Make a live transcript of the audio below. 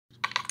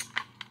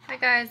Hi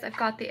guys, I've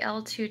got the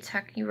L2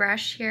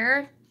 Techni-Brush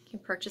here. You can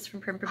purchase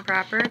from Prim Prim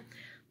Proper.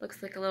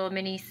 Looks like a little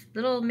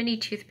mini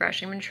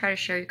toothbrush. I'm going to try to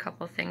show you a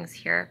couple things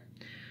here.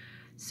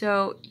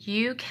 So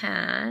you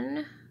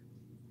can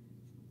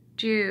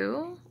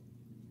do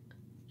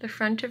the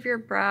front of your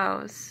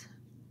brows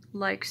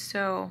like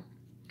so.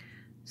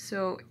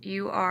 So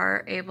you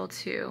are able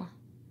to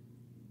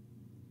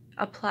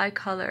apply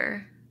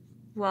color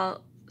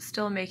while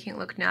still making it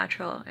look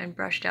natural and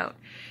brushed out.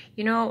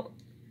 You know,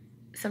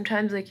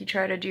 sometimes like you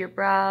try to do your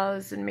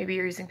brows and maybe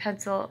you're using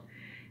pencil,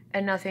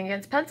 and nothing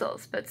against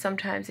pencils, but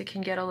sometimes it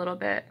can get a little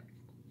bit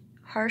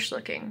harsh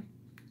looking.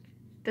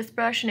 This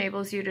brush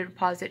enables you to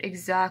deposit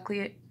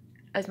exactly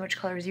as much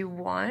color as you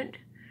want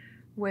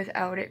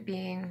without it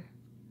being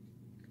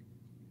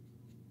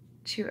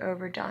too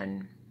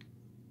overdone.